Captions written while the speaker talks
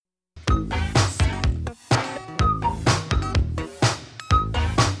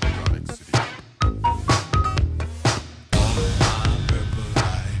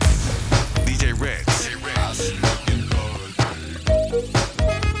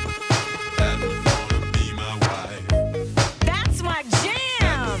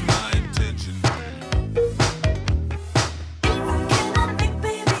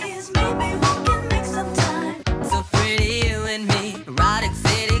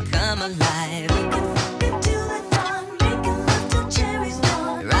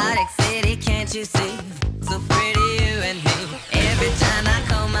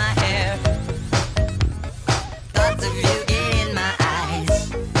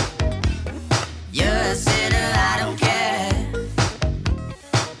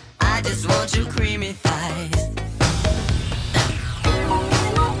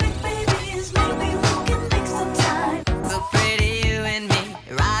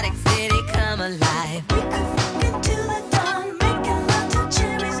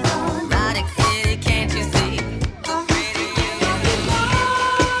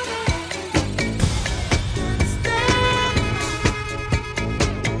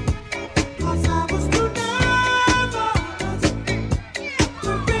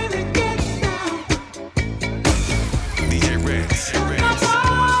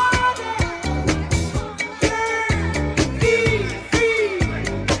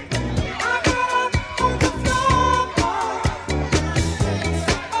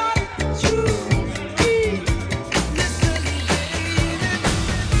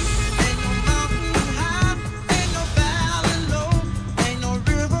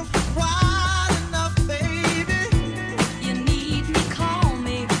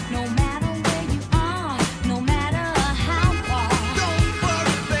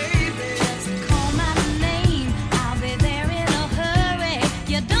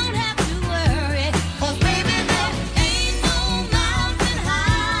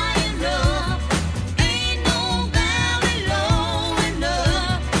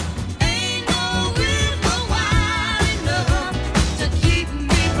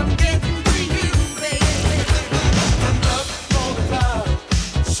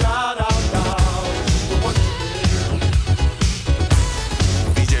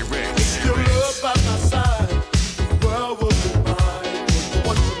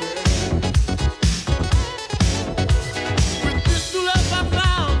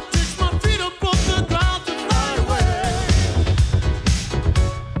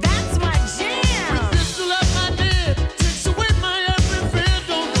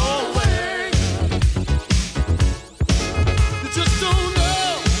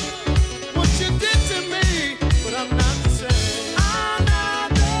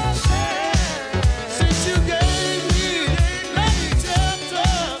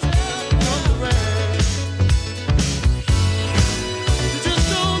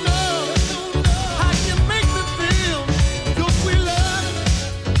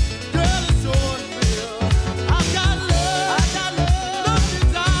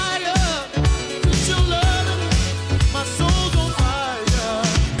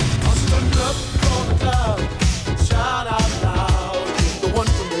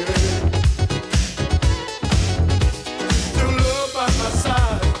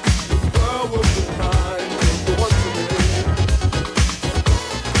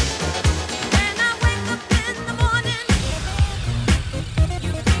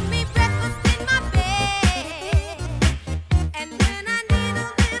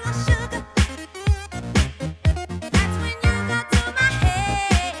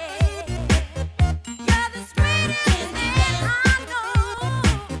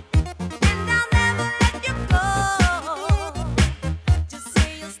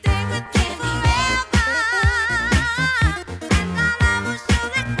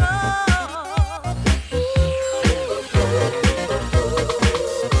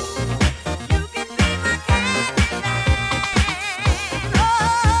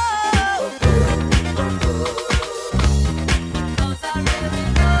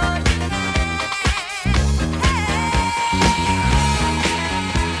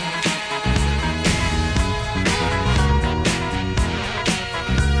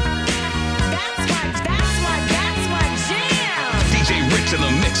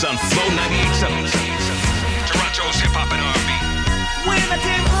on Flow 98.7. Toronto's hip hop and R&B. When I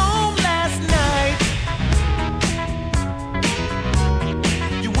came home last night,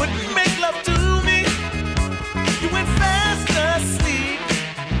 you wouldn't make love to me. You went fast asleep.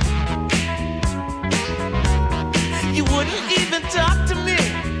 You wouldn't even talk to me.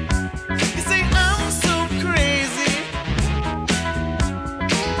 You say I'm so crazy.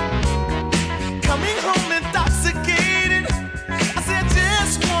 Coming home intoxicated. I say I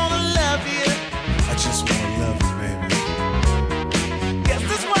just wanna love you. I just wanna love you, baby. Guess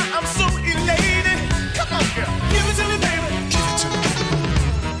that's why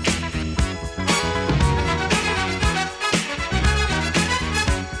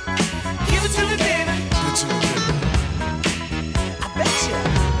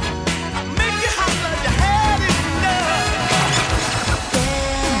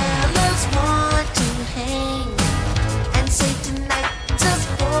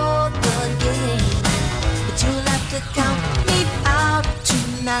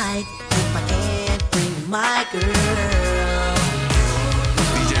girl.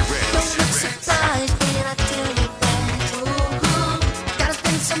 DJ Red. Don't look surprised when I tell you that. Gotta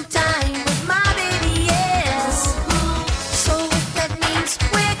spend some time with my baby, yes. So if that means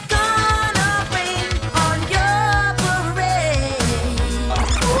we're gonna rain on your parade,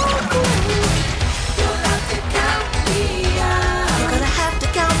 you'll have to count me out. You're gonna have to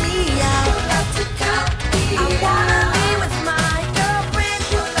count me out. You'll have to count me out. I wanna be with my girlfriend.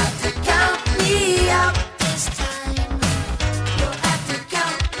 You'll have to count me out this time. You'll have to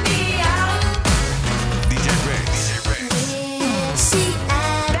count me out. DJ Red. When she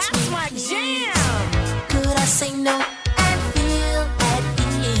asks That's me, my please, jam. could I say no and feel at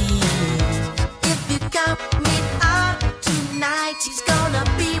ease? If you count me out tonight, she's gonna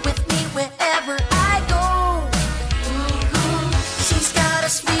be with me wherever I go. She's got a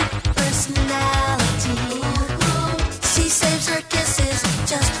sweet personality. She saves her kisses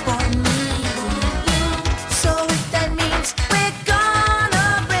just for me. So if that means we're gonna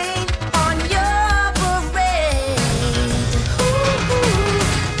rain on your parade,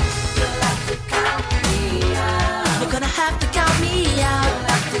 you'll have to count me out. You're gonna have to count me out. You'll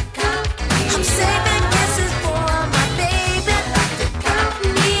have to count me I'm saving kisses for my baby. You'll have to count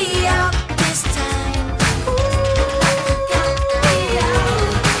me out this time. Count me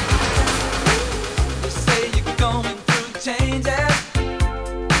out. You say you're going through changes.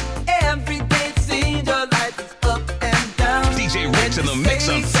 Every day it seems your life is up and down. DJ Rex in the mix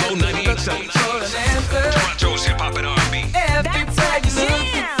on Flow 98.7. Toronto's hip hop and R&B. That's my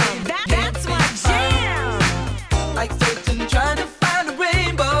jam. That's my jam. Like searching, trying to find a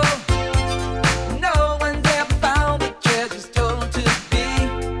rainbow. No one's ever found the treasure's told to be.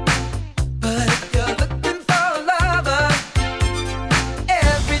 But if you're looking for a lover,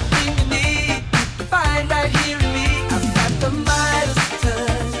 everything you need you can find right here in me. I've got the Midas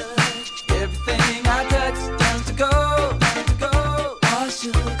touch. Everything I touch turns to gold, all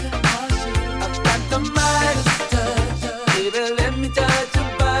sugar, all sugar. I've got the Midas touch. Baby, let me touch your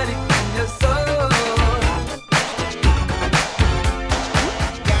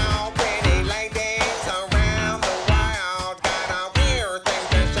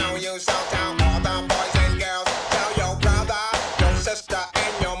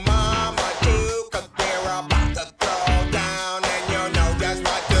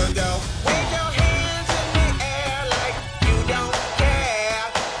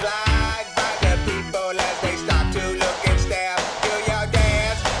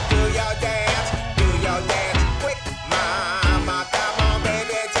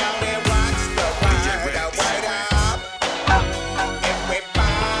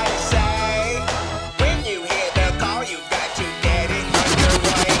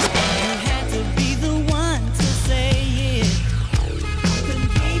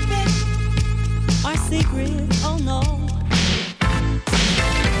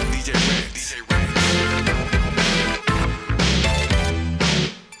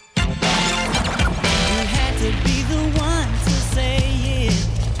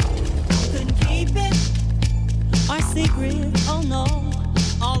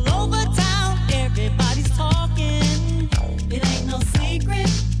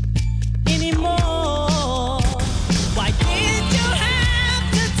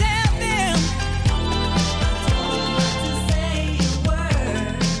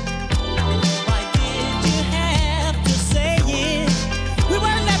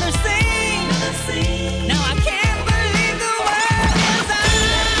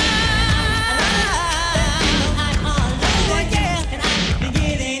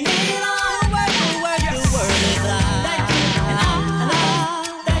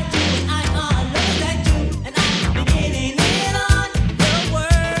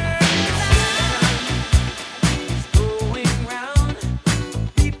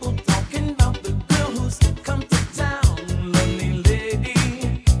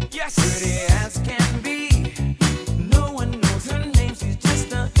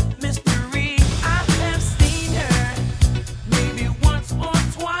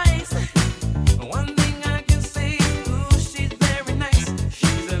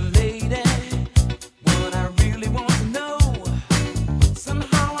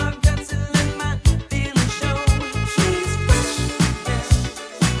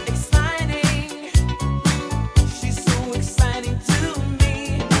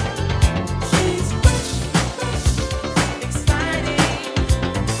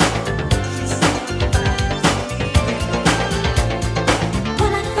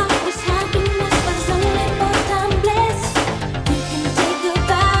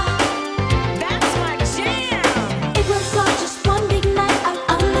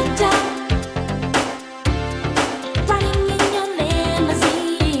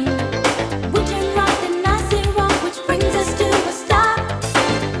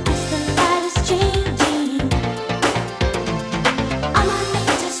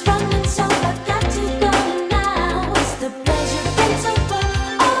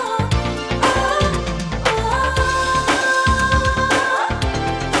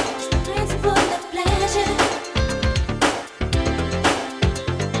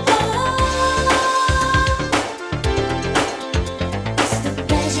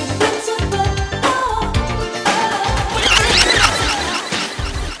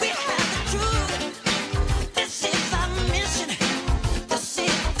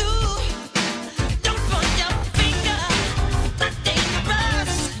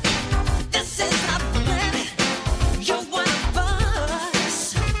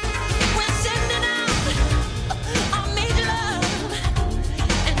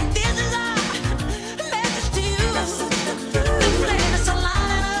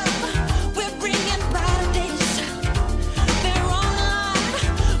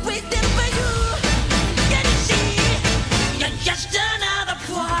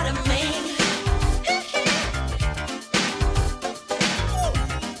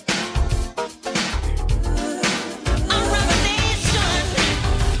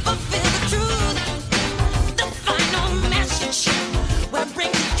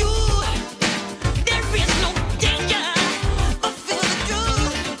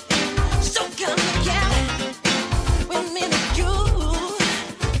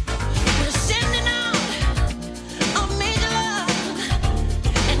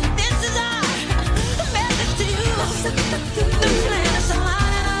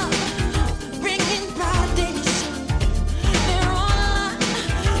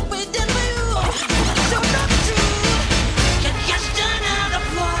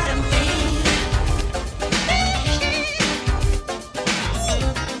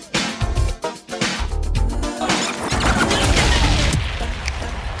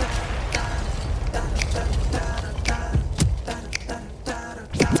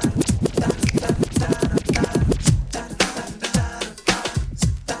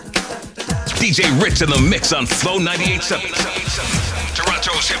DJ Rich in the mix on Flow 98.7.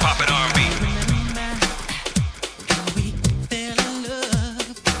 Toronto's hip hop and R&B.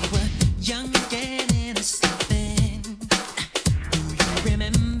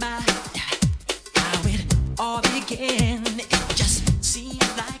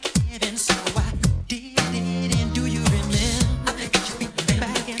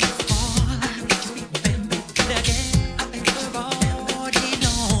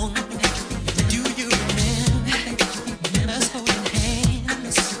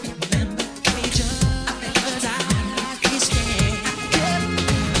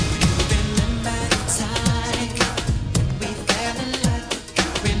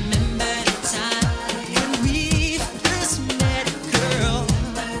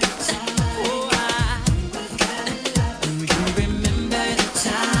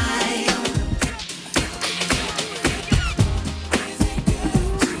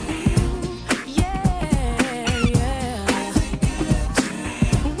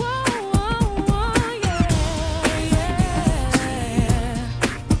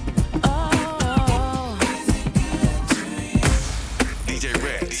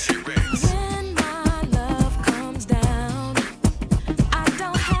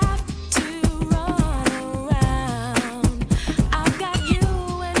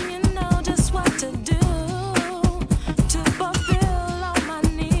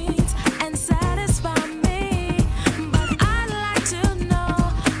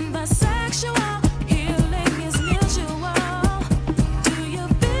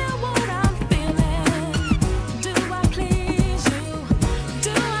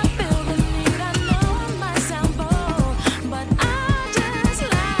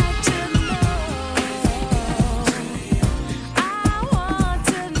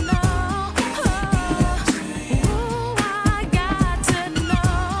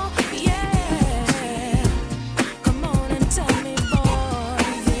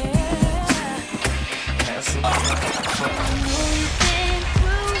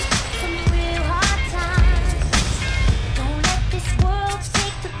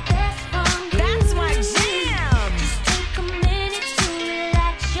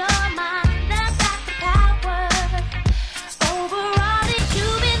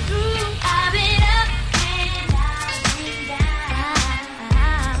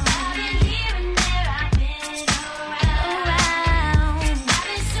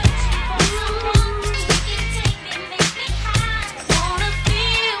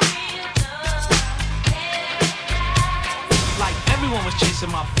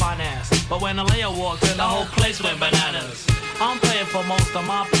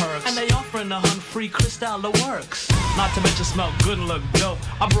 Crystal the works. Not to mention smell good and look dope.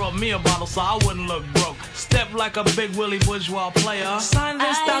 I brought me a bottle so I wouldn't look broke. Step like a big Willie bourgeois player. Sign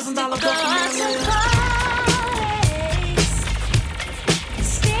this $1,000 book for